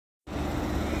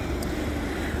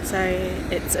So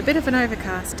it's a bit of an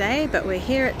overcast day, but we're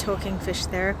here at Talking Fish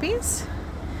Therapies.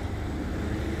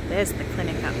 There's the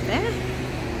clinic up there.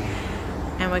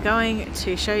 And we're going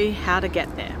to show you how to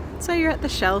get there. So you're at the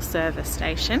Shell service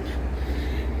station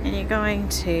and you're going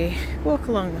to walk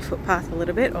along the footpath a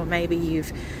little bit, or maybe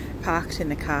you've parked in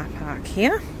the car park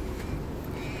here.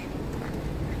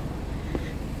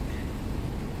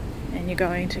 And you're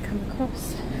going to come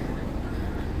across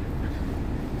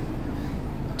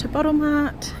to Bottle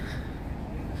Mart.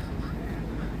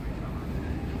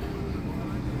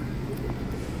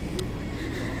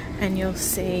 And you'll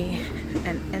see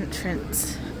an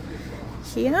entrance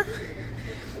here.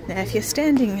 Now if you're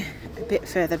standing a bit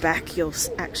further back, you'll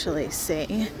actually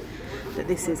see that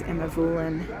this is Emma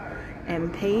Voolen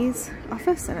MP's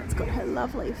office, and it's got her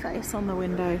lovely face on the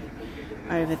window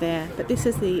over there. But this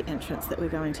is the entrance that we're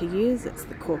going to use. It's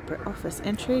the corporate office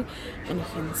entry, and you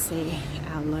can see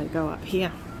our logo up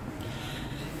here.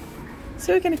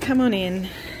 So we're going to come on in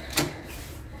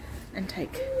and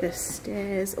take the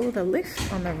stairs or the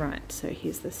lift on the right. So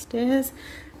here's the stairs,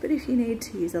 but if you need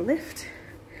to use a lift,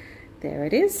 there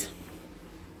it is.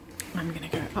 I'm going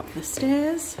to go up the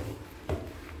stairs.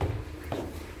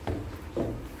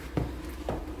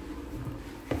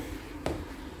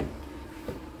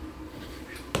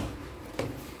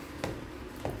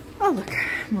 Oh look,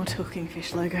 more Talking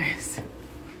Fish logos.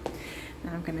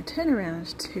 Now I'm going to turn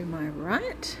around to my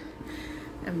right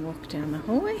and walk down the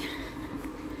hallway.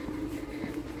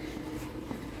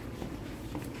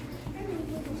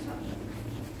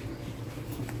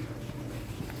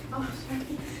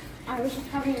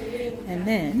 And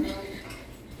then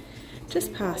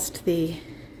just past the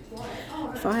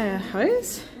fire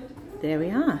hose, there we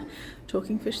are,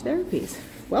 Talking Fish Therapies.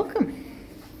 Welcome.